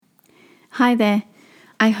Hi there.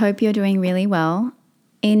 I hope you're doing really well.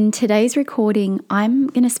 In today's recording, I'm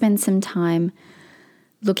going to spend some time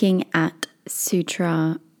looking at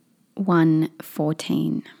Sutra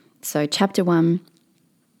 114. So Chapter 1,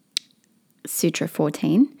 Sutra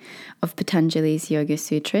 14 of Patanjali's Yoga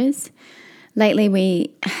Sutras. Lately,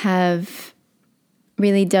 we have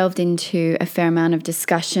really delved into a fair amount of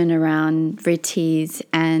discussion around vrittis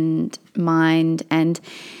and mind. And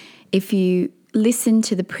if you listen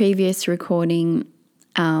to the previous recording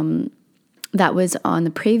that was on the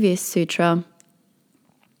previous sutra,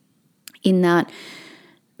 in that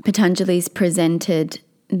Patanjali's presented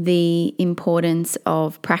the importance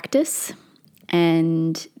of practice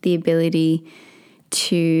and the ability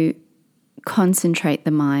to concentrate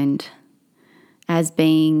the mind as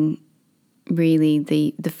being really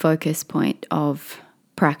the focus point of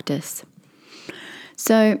practice.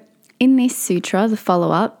 So in this sutra, the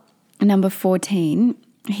follow-up, number 14,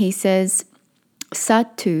 he says,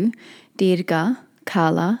 Sattu dirga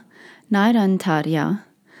kala nairantarya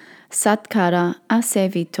satkara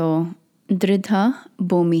asevito dridha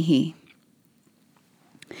bhumihi.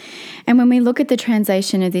 And when we look at the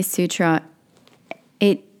translation of this sutra,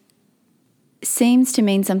 it seems to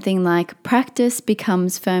mean something like practice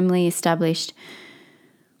becomes firmly established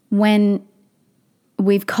when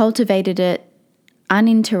we've cultivated it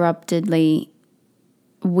uninterruptedly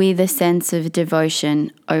with a sense of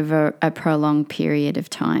devotion over a prolonged period of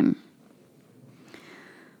time.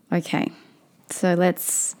 Okay, so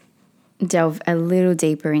let's delve a little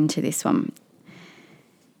deeper into this one.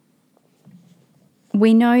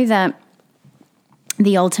 We know that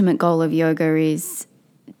the ultimate goal of yoga is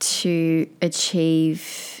to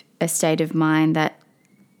achieve a state of mind that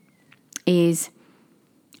is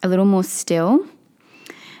a little more still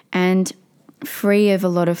and free of a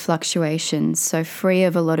lot of fluctuations, so free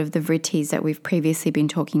of a lot of the vrittis that we've previously been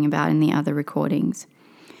talking about in the other recordings.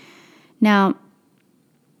 Now,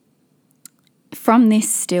 from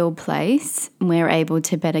this still place, we're able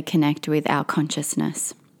to better connect with our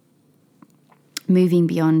consciousness, moving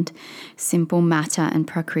beyond simple matter and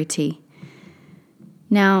prakriti.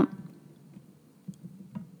 Now,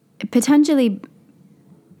 Patanjali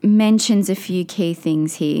mentions a few key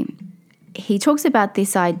things here. He talks about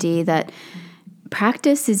this idea that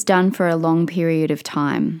practice is done for a long period of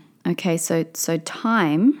time. Okay, so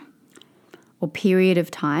time or period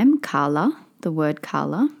of time, kala, the word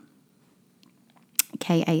kala,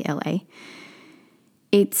 K-A-L-A,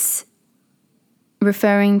 it's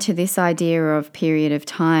referring to this idea of period of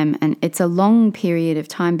time, and it's a long period of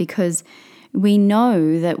time because we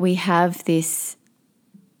know that we have this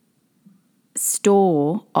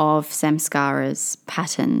store of samskaras,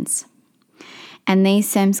 patterns, and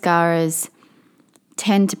these samskaras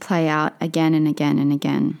tend to play out again and again and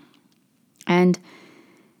again. And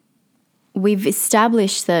we've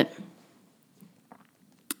established that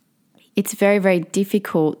it's very, very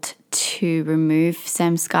difficult to remove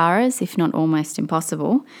samskaras, if not almost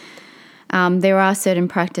impossible. There are certain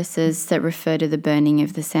practices that refer to the burning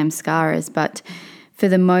of the samskaras, but for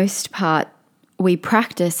the most part, we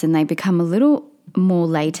practice and they become a little more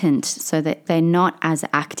latent so that they're not as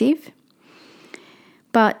active.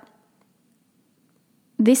 But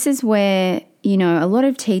this is where, a lot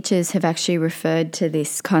of teachers have actually referred to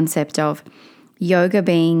this concept of yoga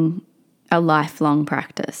being a lifelong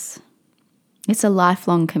practice. It's a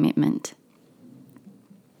lifelong commitment.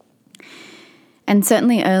 And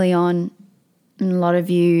certainly early on, a lot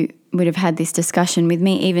of you would have had this discussion with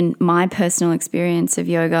me, even my personal experience of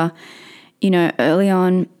yoga. Early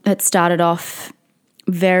on, it started off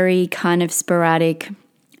very kind of sporadic,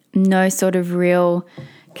 no sort of real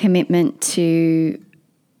commitment to,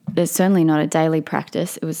 there's certainly not a daily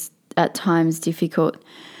practice. It was at times difficult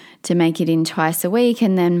to make it in twice a week.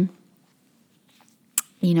 And then,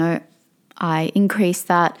 I increased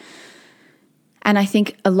that. And I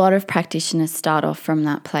think a lot of practitioners start off from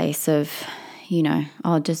that place of,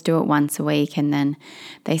 I'll just do it once a week, and then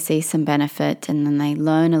they see some benefit and then they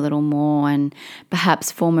learn a little more and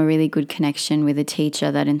perhaps form a really good connection with a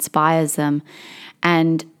teacher that inspires them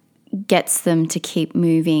and gets them to keep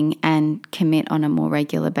moving and commit on a more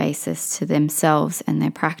regular basis to themselves and their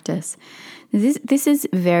practice. This is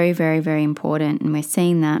very, very, very important, and we're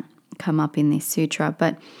seeing that come up in this sutra.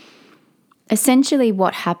 But essentially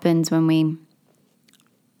what happens when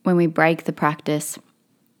we break the practice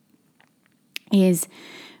is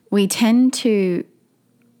we tend to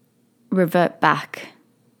revert back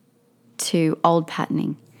to old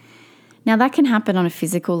patterning. Now that can happen on a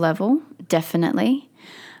physical level, definitely.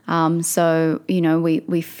 So,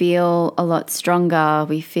 we feel a lot stronger,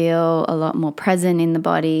 we feel a lot more present in the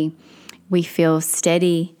body, we feel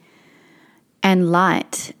steady. and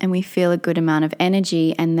light, and we feel a good amount of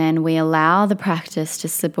energy, and then we allow the practice to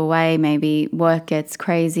slip away. Maybe work gets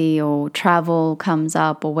crazy or travel comes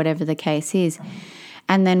up or whatever the case is.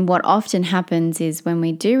 And then what often happens is when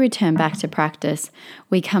we do return back to practice,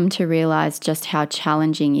 we come to realize just how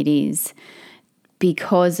challenging it is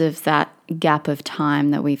because of that gap of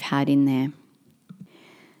time that we've had in there.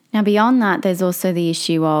 Now, beyond that, there's also the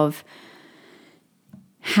issue of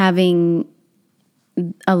having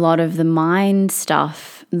a lot of the mind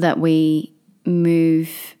stuff that we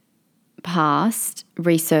move past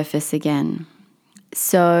resurface again.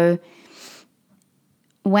 So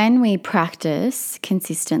when we practice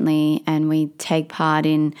consistently and we take part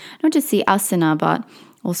in not just the asana, but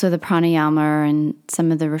also the pranayama and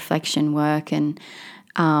some of the reflection work and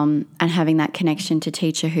having that connection to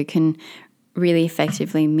teacher who can really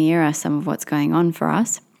effectively mirror some of what's going on for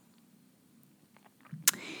us.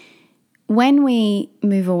 When we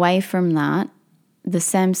move away from that, the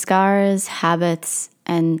samskaras, habits,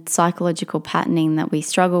 and psychological patterning that we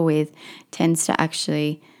struggle with tends to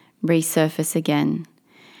actually resurface again.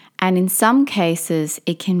 And in some cases,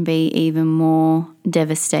 it can be even more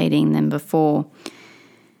devastating than before.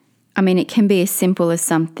 I mean, it can be as simple as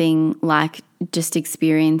something like just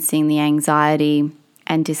experiencing the anxiety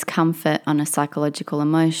and discomfort on a psychological,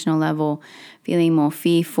 emotional level, feeling more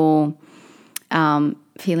fearful,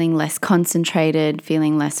 feeling less concentrated,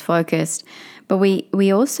 feeling less focused. But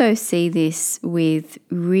we also see this with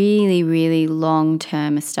really, really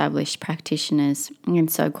long-term established practitioners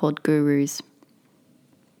and so-called gurus.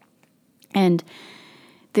 And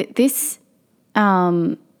this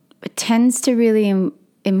tends to really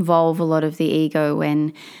involve a lot of the ego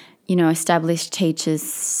when, established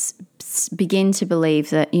teachers begin to believe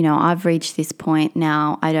that, I've reached this point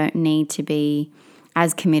now, I don't need to be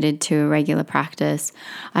as committed to a regular practice.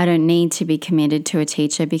 I don't need to be committed to a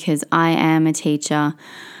teacher because I am a teacher.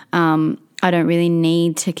 I don't really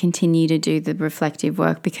need to continue to do the reflective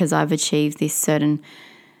work because I've achieved this certain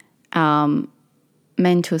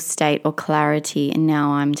mental state or clarity, and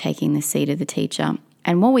now I'm taking the seat of the teacher.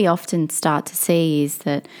 And what we often start to see is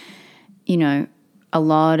that, a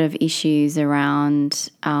lot of issues around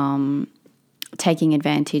taking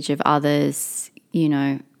advantage of others,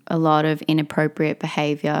 a lot of inappropriate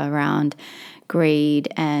behavior around greed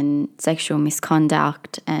and sexual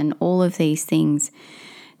misconduct, and all of these things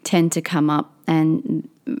tend to come up and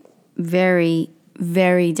very,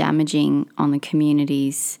 very damaging on the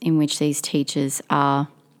communities in which these teachers are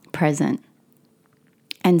present.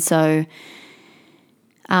 And so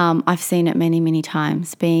I've seen it many, many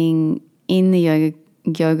times, being in the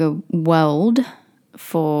yoga world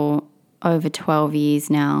for over 12 years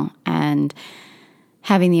now, and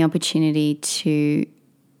having the opportunity to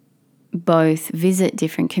both visit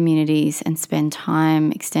different communities and spend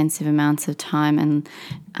time, extensive amounts of time, and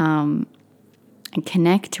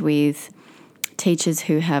connect with teachers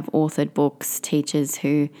who have authored books, teachers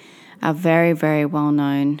who are very, very well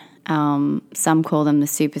known. Some call them the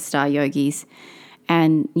superstar yogis.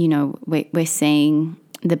 And, we're seeing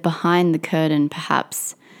that behind the curtain,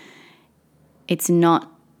 perhaps it's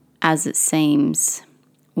not as it seems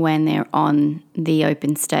when they're on the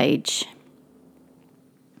open stage.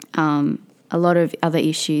 A lot of other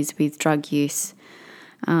issues with drug use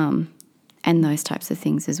and those types of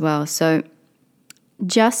things as well. So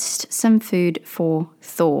just some food for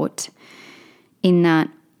thought in that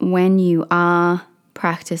when you are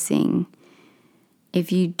practicing,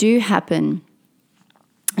 if you do happen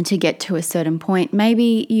to get to a certain point,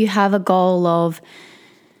 maybe you have a goal of,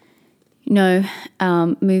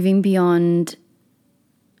 moving beyond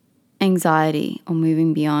anxiety or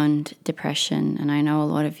moving beyond depression. And I know a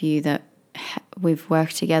lot of you that we've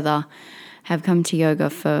worked together have come to yoga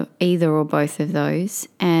for either or both of those.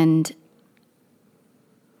 And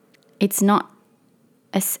it's not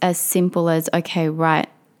as simple as, okay, right,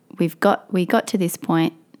 we got to this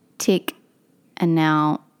point, tick, and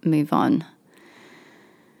now move on.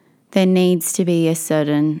 There needs to be a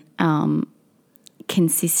certain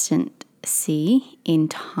consistency in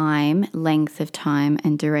time, length of time,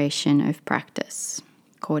 and duration of practice,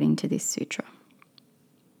 according to this sutra.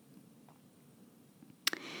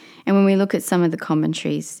 And when we look at some of the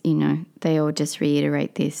commentaries, they all just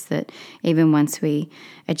reiterate this, that even once we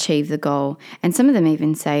achieve the goal, and some of them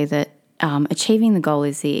even say that achieving the goal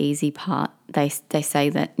is the easy part. They say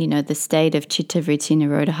that, the state of chitta vritti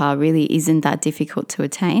nirodha really isn't that difficult to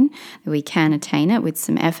attain, that we can attain it with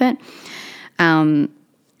some effort.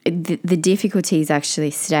 The difficulty is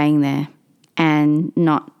actually staying there and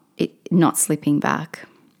not slipping back.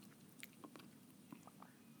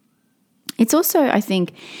 It's also, I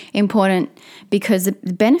think, important because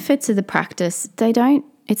the benefits of the practice,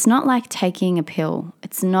 it's not like taking a pill.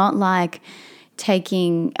 It's not like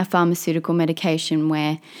taking a pharmaceutical medication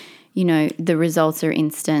where, the results are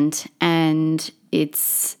instant and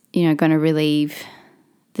it's, going to relieve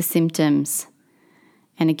the symptoms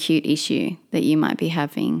and acute issue that you might be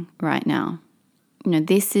having right now.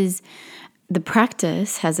 The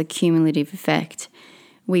practice has a cumulative effect.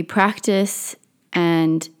 We practice,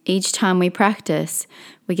 and each time we practice,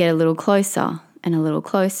 we get a little closer and a little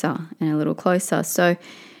closer and a little closer. So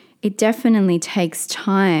it definitely takes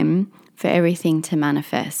time for everything to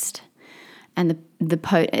manifest and the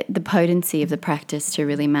potency of the practice to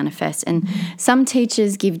really manifest. And some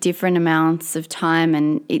teachers give different amounts of time,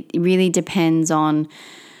 and it really depends on,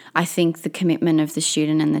 I think, the commitment of the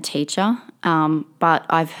student and the teacher. But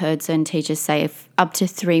I've heard certain teachers say up to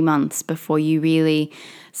 3 months before you really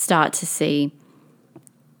start to see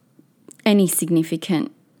any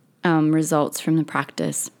significant results from the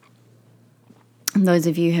practice. And those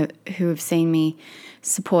of you who have seen me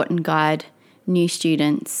support and guide new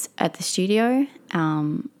students at the studio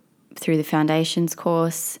through the foundations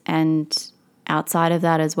course and outside of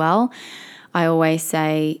that as well, I always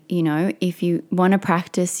say, if you want to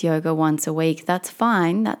practice yoga once a week, that's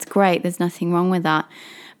fine. That's great. There's nothing wrong with that.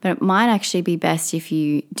 But it might actually be best if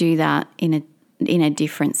you do that in a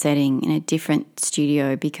different setting, in a different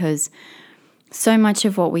studio, because so much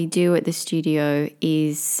of what we do at the studio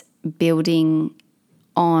is building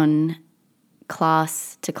on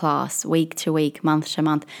class to class, week to week, month to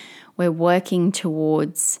month. We're working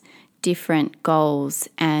towards different goals,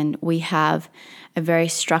 and we have a very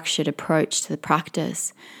structured approach to the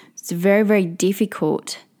practice. It's very, very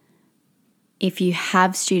difficult if you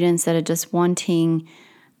have students that are just wanting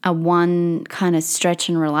a one kind of stretch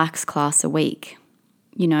and relax class a week.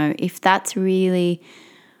 If that's really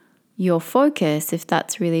your focus, if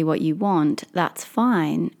that's really what you want, that's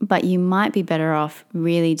fine. But you might be better off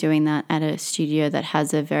really doing that at a studio that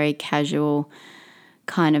has a very casual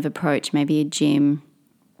kind of approach, maybe a gym,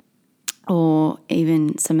 or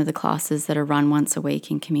even some of the classes that are run once a week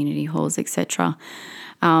in community halls, etc.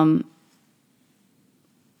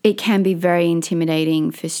 It can be very intimidating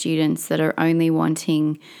for students that are only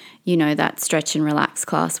wanting, that stretch and relax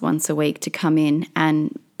class once a week to come in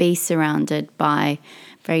and be surrounded by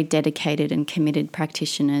very dedicated and committed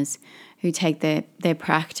practitioners who take their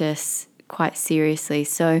practice quite seriously.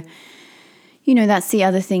 So, that's the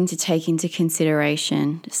other thing to take into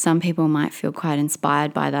consideration. Some people might feel quite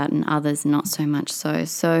inspired by that and others not so much so.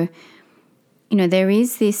 So, there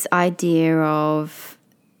is this idea of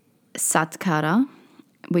satkara,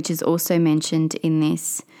 which is also mentioned in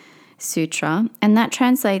this sutra, and that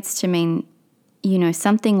translates to mean,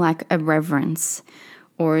 something like a reverence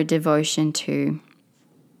or a devotion to,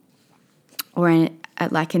 or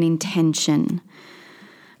like an intention.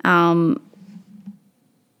 And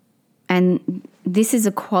this is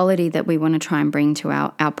a quality that we want to try and bring to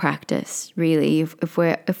our practice, really. If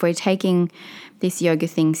we're taking this yoga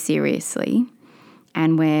thing seriously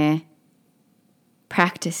and we're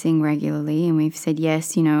practicing regularly and we've said,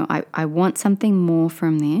 yes, I want something more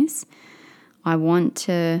from this. I want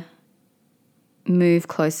to move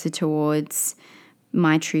closer towards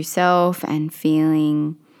my true self and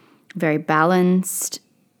feeling very balanced,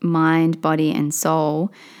 mind, body, and soul,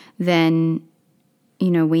 then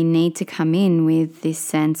we need to come in with this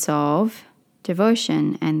sense of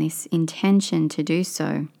devotion and this intention to do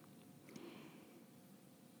so.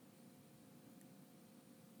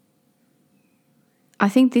 I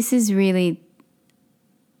think this is really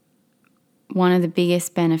one of the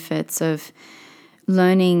biggest benefits of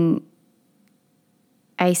learning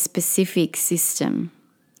a specific system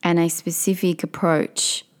and a specific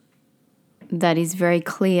approach that is very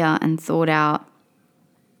clear and thought out,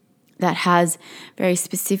 that has very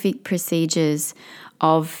specific procedures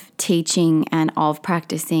of teaching and of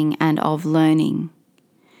practicing and of learning.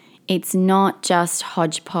 It's not just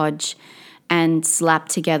hodgepodge and slap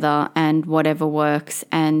together and whatever works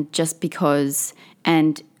and just because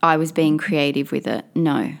and I was being creative with it.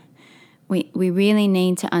 No. We really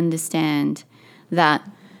need to understand that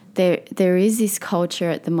there is this culture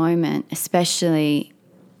at the moment, especially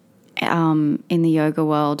in the yoga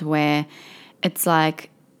world, where it's like,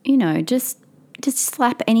 just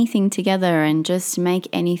slap anything together and just make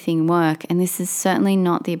anything work. And this is certainly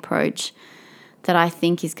not the approach that I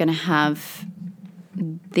think is going to have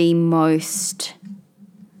the most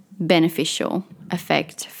beneficial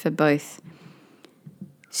effect for both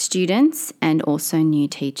students and also new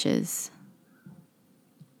teachers.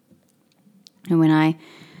 And when I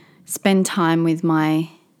spend time with my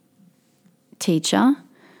teacher,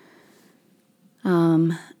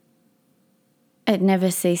 It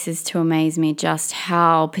never ceases to amaze me just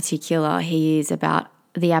how particular he is about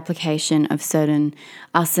the application of certain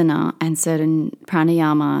asana and certain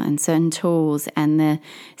pranayama and certain tools and the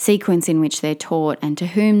sequence in which they're taught and to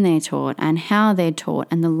whom they're taught and how they're taught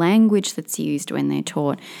and the language that's used when they're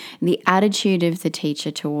taught, and the attitude of the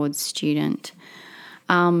teacher towards student.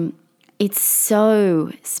 It's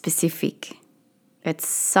so specific. It's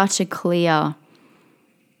such a clearly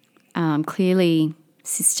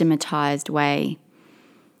systematized way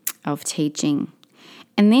of teaching.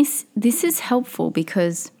 And this is helpful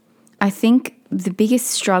because I think the biggest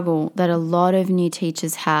struggle that a lot of new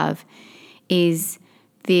teachers have is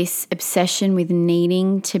this obsession with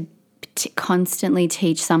needing to constantly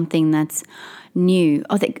teach something that's new.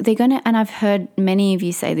 They're going to, and I've heard many of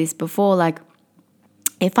you say this before, like,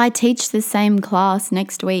 if I teach the same class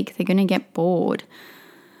next week, they're going to get bored.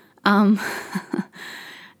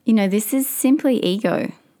 This is simply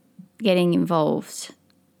ego getting involved.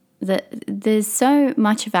 There's so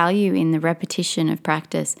much value in the repetition of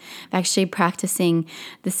practice, of actually practicing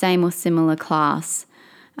the same or similar class.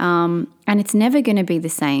 And it's never going to be the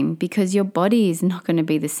same because your body is not going to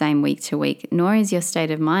be the same week to week, nor is your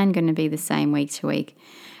state of mind going to be the same week to week.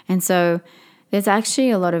 And so there's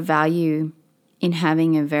actually a lot of value in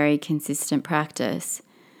having a very consistent practice.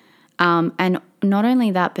 And not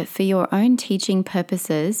only that, but for your own teaching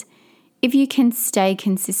purposes, if you can stay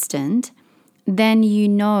consistent, then you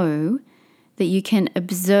know that you can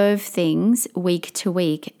observe things week to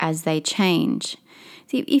week as they change.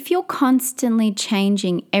 See, if you're constantly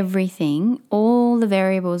changing everything, all the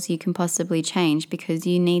variables you can possibly change because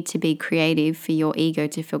you need to be creative for your ego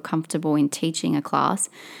to feel comfortable in teaching a class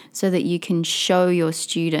so that you can show your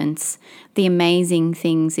students the amazing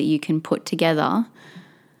things that you can put together,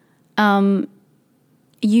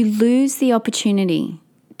 you lose the opportunity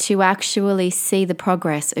to actually see the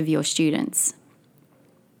progress of your students.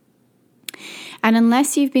 And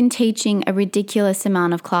unless you've been teaching a ridiculous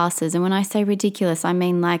amount of classes, and when I say ridiculous, I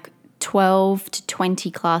mean like 12 to 20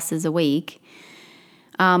 classes a week,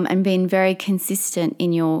 and been very consistent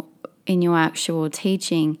in your actual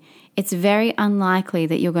teaching, it's very unlikely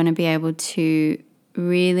that you're going to be able to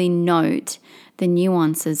really note the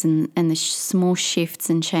nuances and the small shifts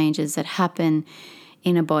and changes that happen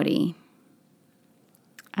in a body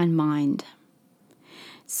and mind.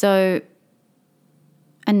 So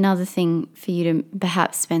another thing for you to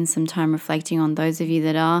perhaps spend some time reflecting on, those of you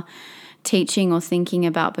that are teaching or thinking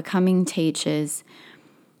about becoming teachers,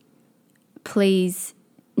 please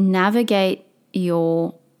navigate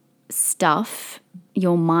your stuff,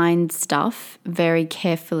 your mind stuff, very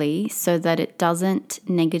carefully so that it doesn't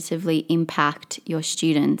negatively impact your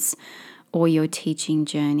students or your teaching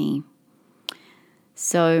journey.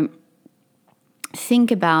 So think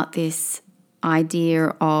about this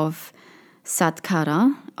idea of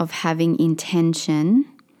satkara, of having intention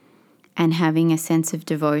and having a sense of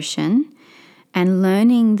devotion and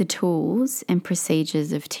learning the tools and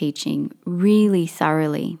procedures of teaching really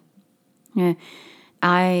thoroughly. Many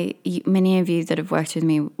of you that have worked with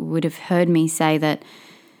me would have heard me say that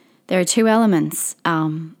there are two elements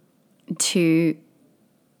to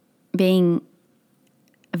being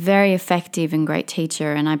a very effective and great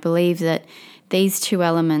teacher, and I believe that these two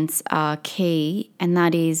elements are key, and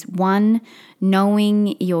that is, one,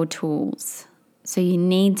 knowing your tools. So you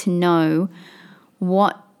need to know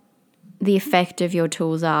what the effect of your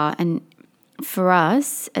tools are. And for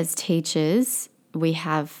us as teachers, we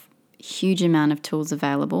have a huge amount of tools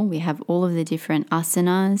available. We have all of the different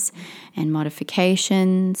asanas and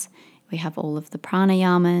modifications. We have all of the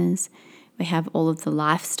pranayamas. We have all of the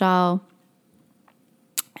lifestyle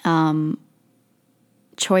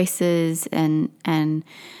choices and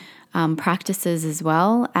practices, as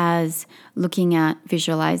well as looking at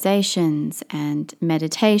visualizations and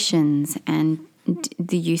meditations and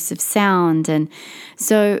the use of sound. And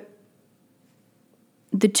so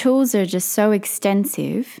the tools are just so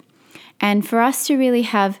extensive, and for us to really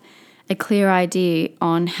have a clear idea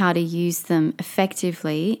on how to use them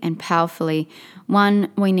effectively and powerfully,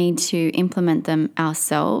 one, we need to implement them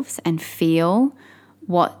ourselves and feel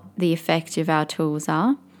what the effect of our tools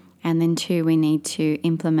are. And then two, we need to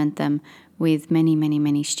implement them with many, many,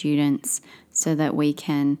 many students so that we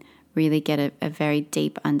can really get a very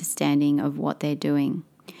deep understanding of what they're doing.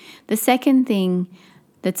 The second thing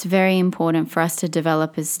that's very important for us to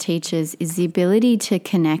develop as teachers is the ability to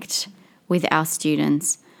connect with our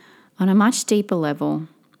students on a much deeper level.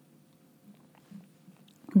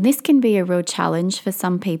 This can be a real challenge for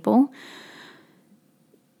some people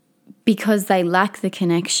because they lack the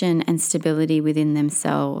connection and stability within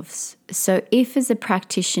themselves. So if as a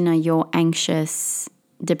practitioner you're anxious,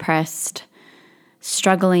 depressed,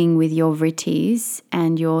 struggling with your vrittis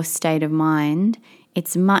and your state of mind,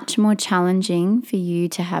 it's much more challenging for you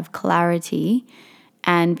to have clarity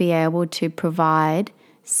and be able to provide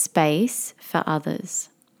space for others.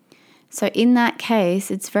 So in that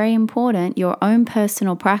case, it's very important. Your own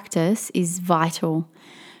personal practice is vital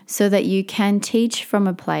so that you can teach from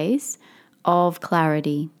a place of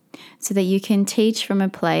clarity, so that you can teach from a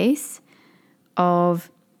place of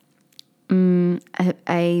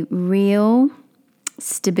a real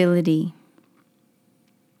stability.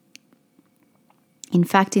 In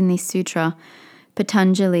fact, in this sutra,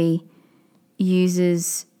 Patanjali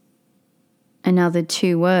uses another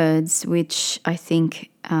 2 words which I think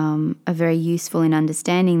are very useful in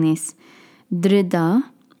understanding this. Dhrida,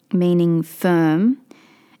 meaning firm,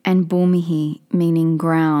 and bhumihi, meaning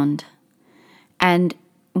ground. And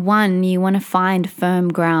one, you want to find firm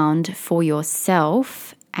ground for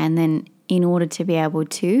yourself, and then in order to be able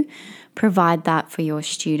to provide that for your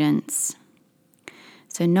students.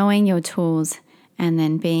 So knowing your tools and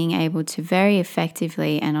then being able to very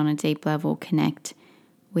effectively and on a deep level connect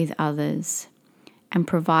with others and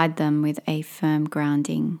provide them with a firm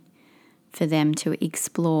grounding for them to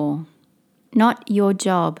explore. Not your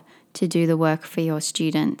job to do the work for your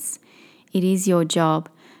students. It is your job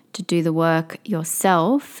to do the work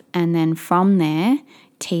yourself and then from there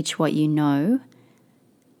teach what you know.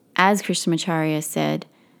 As Krishnamacharya said,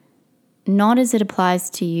 not as it applies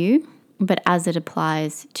to you, but as it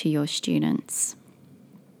applies to your students.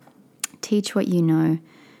 Teach what you know,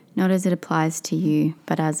 not as it applies to you,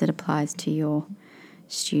 but as it applies to your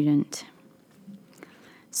student.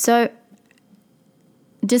 So,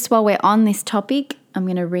 just while we're on this topic, I'm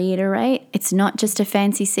going to reiterate, it's not just a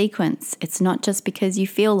fancy sequence. It's not just because you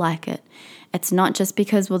feel like it. It's not just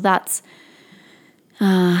because, well, that's,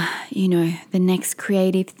 the next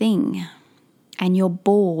creative thing and you're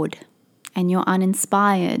bored and you're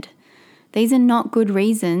uninspired. These are not good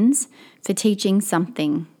reasons for teaching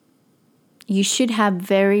something. You should have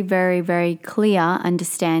very, very, very clear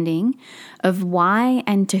understanding of why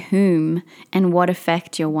and to whom and what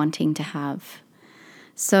effect you're wanting to have.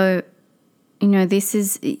 So, this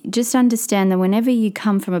is, just understand that whenever you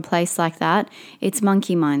come from a place like that, it's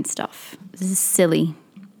monkey mind stuff. This is silly.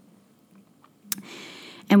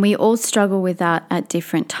 And we all struggle with that at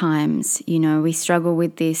different times. We struggle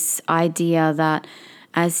with this idea that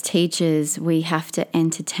as teachers, we have to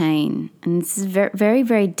entertain. And it's a very, very,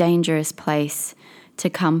 very dangerous place to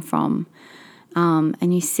come from.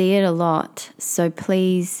 And you see it a lot. So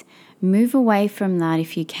please move away from that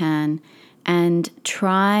if you can. And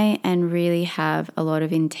try and really have a lot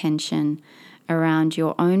of intention around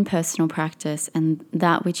your own personal practice and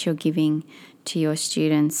that which you're giving to your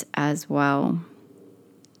students as well.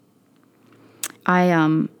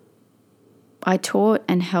 I taught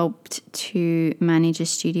and helped to manage a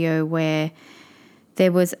studio where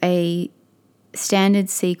there was a standard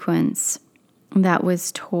sequence that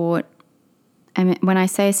was taught. And when I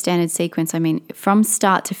say a standard sequence, I mean from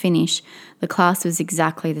start to finish, the class was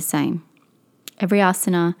exactly the same. Every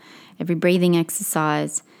asana, every breathing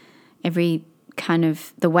exercise, every kind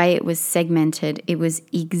of the way it was segmented, it was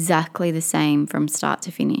exactly the same from start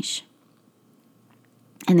to finish.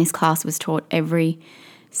 And this class was taught every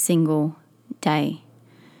single day.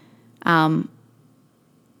 And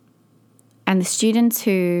the students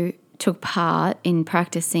who took part in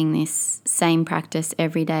practicing this same practice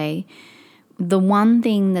every day, the one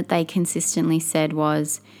thing that they consistently said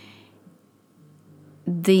was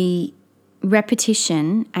the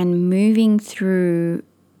repetition and moving through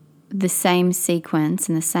the same sequence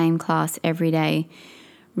in the same class every day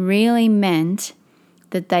really meant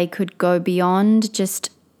that they could go beyond just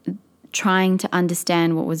trying to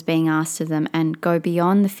understand what was being asked of them and go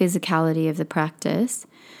beyond the physicality of the practice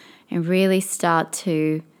and really start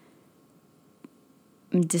to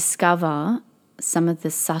discover some of the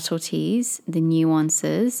subtleties, the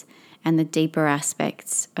nuances, and the deeper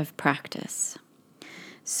aspects of practice.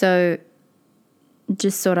 So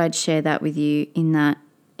just thought I'd share that with you in that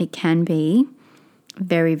it can be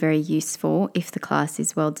very, very useful if the class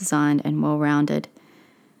is well designed and well rounded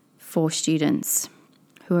for students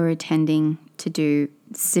who are attending to do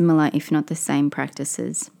similar, if not the same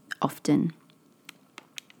practices often.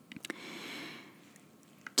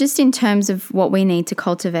 Just in terms of what we need to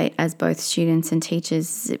cultivate as both students and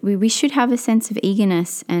teachers, we should have a sense of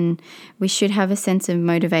eagerness and we should have a sense of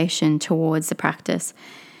motivation towards the practice.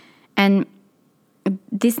 And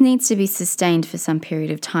this needs to be sustained for some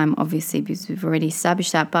period of time, obviously, because we've already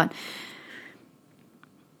established that. But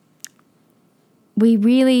we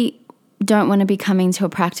really don't want to be coming to a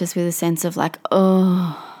practice with a sense of like,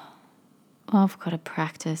 I've got to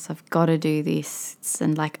practice. I've got to do this.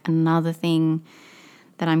 And like another thing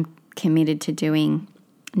that I'm committed to doing,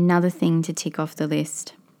 another thing to tick off the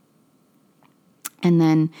list. And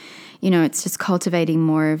then, it's just cultivating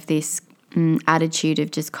more of this attitude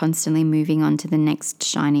of just constantly moving on to the next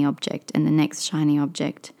shiny object and the next shiny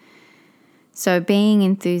object. So being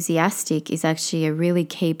enthusiastic is actually a really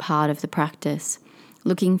key part of the practice.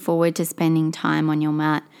 Looking forward to spending time on your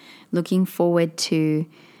mat, looking forward to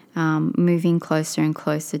moving closer and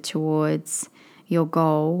closer towards your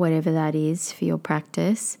goal, whatever that is for your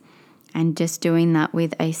practice, and just doing that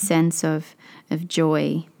with a sense of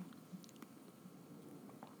joy.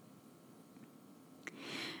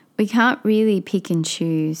 We can't really pick and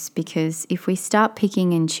choose, because if we start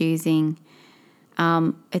picking and choosing,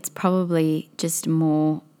 it's probably just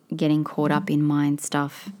more getting caught up in mind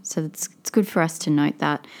stuff. So it's good for us to note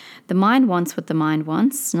that the mind wants what the mind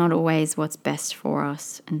wants, not always what's best for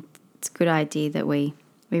us. And it's a good idea that we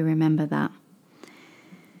remember that.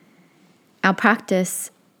 Our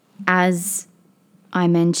practice, as I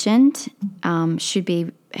mentioned, should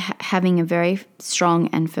be having a very strong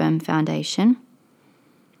and firm foundation.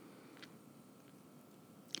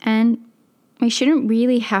 And we shouldn't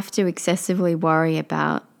really have to excessively worry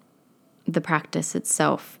about the practice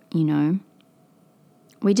itself,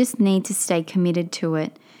 We just need to stay committed to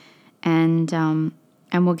it, and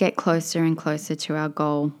we'll get closer and closer to our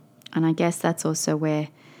goal. And I guess that's also where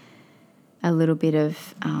a little bit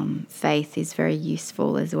of faith is very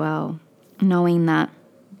useful as well. Knowing that,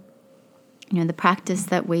 the practice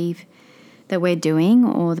that we're doing,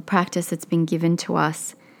 or the practice that's been given to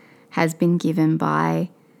us, has been given by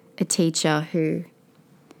a teacher who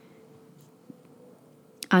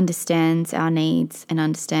understands our needs and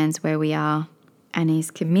understands where we are and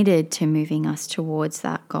is committed to moving us towards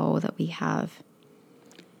that goal that we have.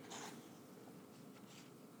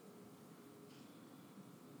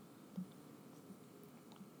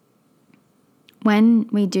 When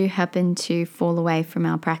we do happen to fall away from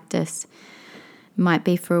our practice, it might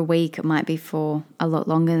be for a week, it might be for a lot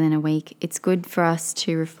longer than a week, it's good for us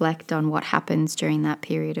to reflect on what happens during that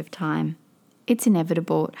period of time. It's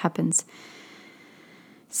inevitable, it happens.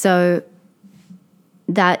 So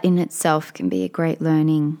that in itself can be a great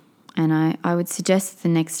learning. And I would suggest the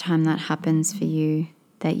next time that happens for you,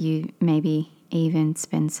 that you maybe even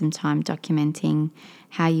spend some time documenting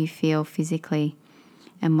how you feel physically,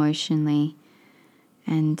 emotionally,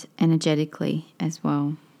 and energetically as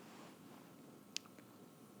well.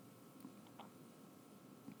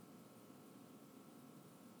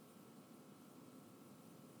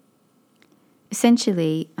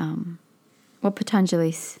 Essentially, what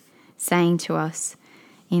Patanjali's saying to us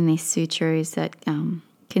in this sutra is that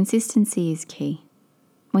consistency is key.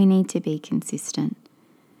 We need to be consistent.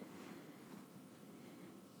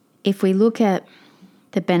 If we look at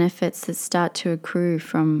the benefits that start to accrue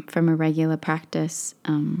from a regular practice,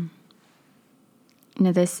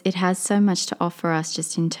 it has so much to offer us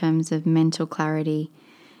just in terms of mental clarity,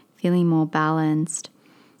 feeling more balanced,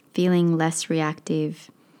 feeling less reactive,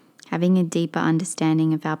 having a deeper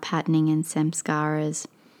understanding of our patterning and samskaras.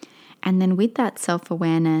 And then with that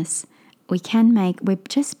self-awareness, we're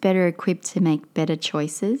just better equipped to make better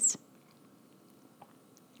choices.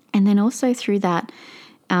 And then also through that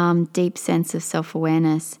deep sense of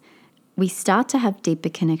self-awareness, we start to have deeper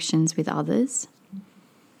connections with others.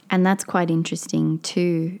 And that's quite interesting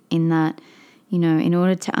too, in that, in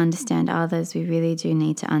order to understand others, we really do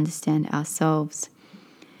need to understand ourselves.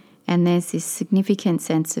 And there's this significant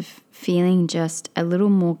sense of feeling just a little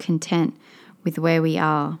more content with where we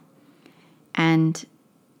are. And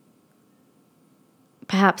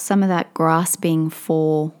perhaps some of that grasping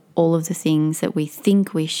for all of the things that we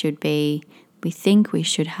think we should be, we think we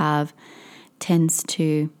should have, tends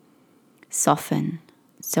to soften.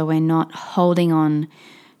 So we're not holding on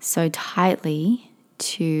so tightly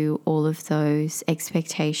to all of those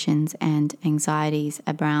expectations and anxieties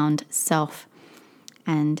around self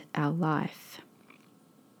and our life.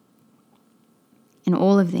 And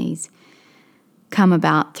all of these come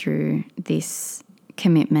about through this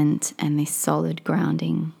commitment and this solid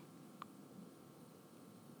grounding.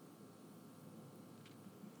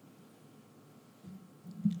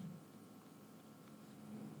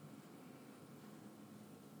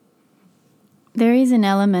 There is an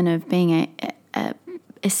element of being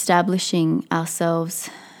establishing ourselves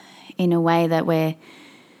in a way that we're,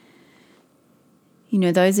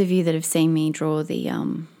 those of you that have seen me draw the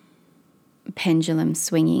pendulum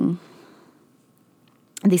swinging,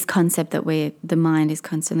 this concept that the mind is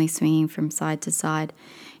constantly swinging from side to side.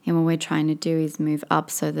 And what we're trying to do is move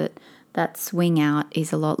up so that swing out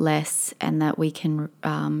is a lot less and that we can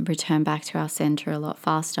return back to our center a lot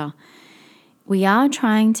faster. We are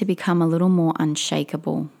trying to become a little more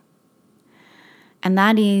unshakable. And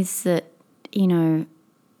that is that,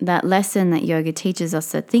 that lesson that yoga teaches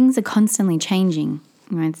us, that things are constantly changing.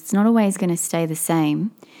 It's not always going to stay the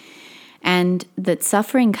same. And that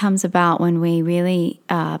suffering comes about when we really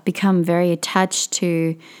become very attached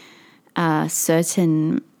to a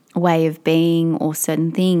certain way of being or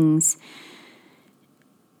certain things,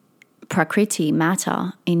 prakriti,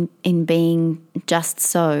 matter, in being just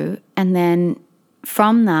so. And then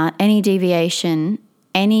from that, any deviation,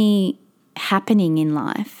 any happening in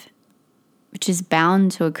life, which is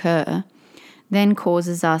bound to occur, then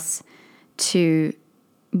causes us to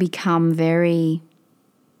become very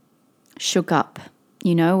shook up.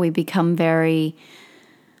 We become very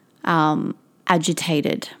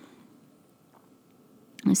agitated.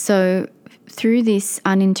 So through this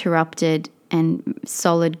uninterrupted and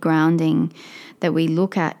solid grounding that we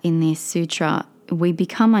look at in this sutra, we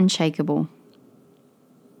become unshakable.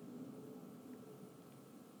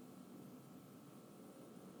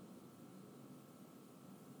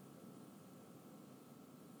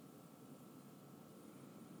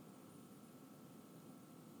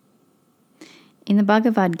 In the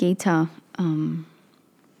Bhagavad Gita,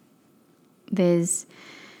 there's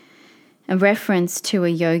a reference to a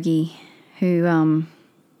yogi who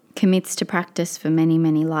commits to practice for many,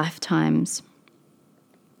 many lifetimes.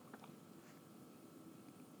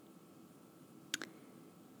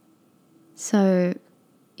 So,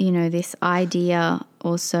 this idea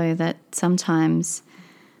also that sometimes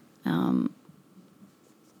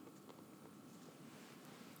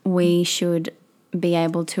we should be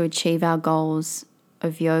able to achieve our goals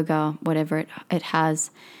of yoga, whatever it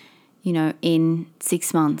has, in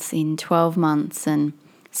 6 months, in 12 months. And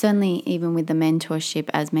certainly even with the mentorship,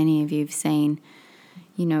 as many of you have seen,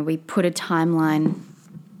 we put a timeline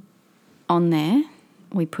on there.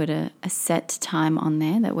 We put a set time on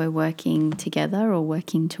there that we're working together or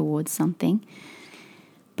working towards something.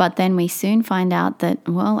 But then we soon find out that,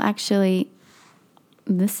 well, actually,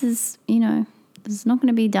 this is, it's not going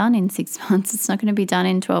to be done in 6 months. It's not going to be done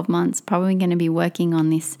in 12 months. Probably going to be working on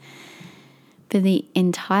this for the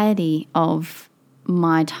entirety of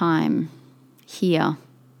my time here.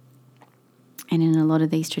 And in a lot of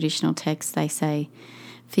these traditional texts, they say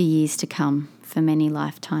for years to come, for many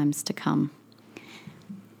lifetimes to come.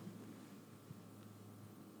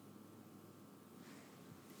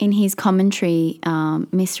 In his commentary,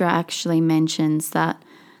 Misra actually mentions that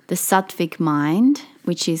the sattvic mind,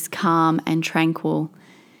 which is calm and tranquil,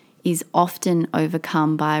 is often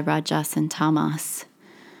overcome by rajas and tamas.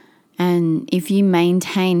 And if you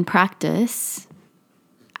maintain practice,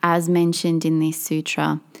 as mentioned in this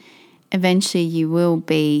sutra, eventually you will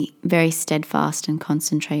be very steadfast and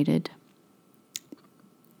concentrated.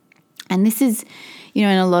 And this is,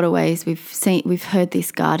 in a lot of ways, we've heard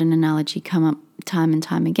this garden analogy come up time and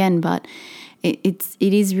time again, but it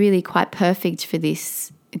is really quite perfect for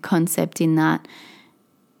this concept, in that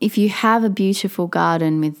if you have a beautiful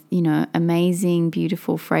garden with, amazing,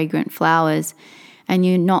 beautiful, fragrant flowers, and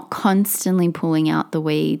you're not constantly pulling out the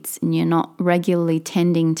weeds, and you're not regularly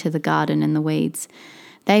tending to the garden and the weeds,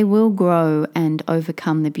 they will grow and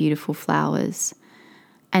overcome the beautiful flowers.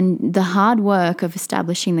 And the hard work of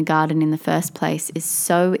establishing the garden in the first place is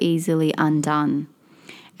so easily undone.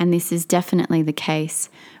 And this is definitely the case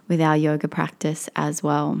with our yoga practice as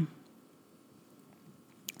well.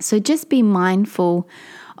 So just be mindful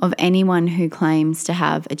of anyone who claims to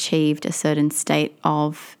have achieved a certain state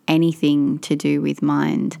of anything to do with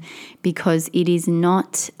mind, because it is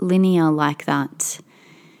not linear like that.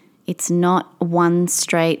 It's not one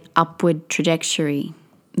straight upward trajectory.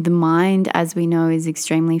 The mind, as we know, is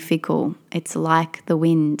extremely fickle. It's like the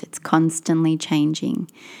wind. It's constantly changing.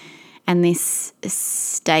 And this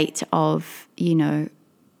state of,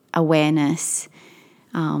 awareness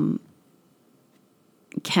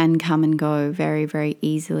can come and go very, very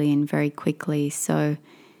easily and very quickly. So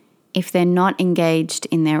if they're not engaged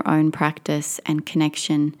in their own practice and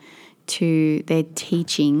connection to their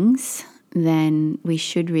teachings, then we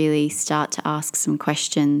should really start to ask some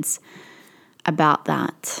questions about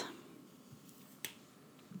that.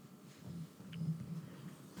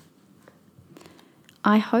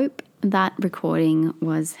 I hope that recording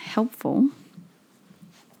was helpful.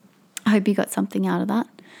 I hope you got something out of that.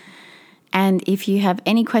 And if you have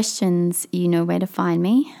any questions, you know where to find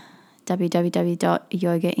me,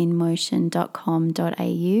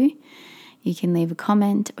 www.yogainmotion.com.au. You can leave a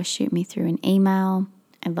comment or shoot me through an email.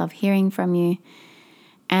 I love hearing from you.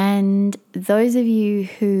 And those of you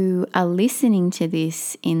who are listening to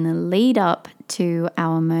this in the lead up to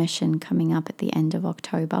our immersion coming up at the end of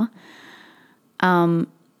October, I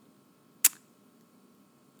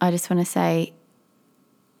just want to say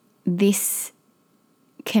this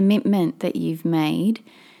commitment that you've made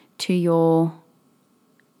to your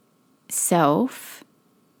self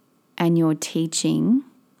and your teaching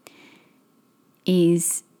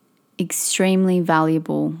is extremely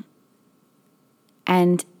valuable.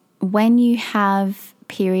 And when you have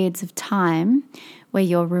periods of time where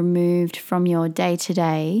you're removed from your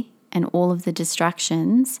day-to-day and all of the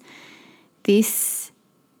distractions, this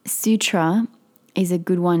sutra is a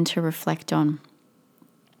good one to reflect on.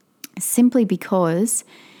 Simply because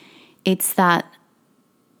it's that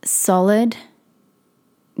solid,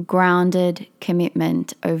 grounded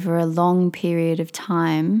commitment over a long period of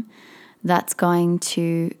time that's going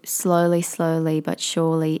to slowly but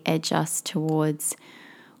surely edge us towards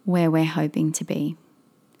where we're hoping to be.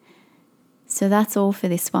 So that's all for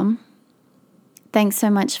this one. Thanks so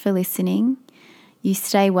much for listening. You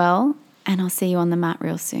stay well, and I'll see you on the mat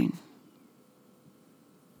real soon.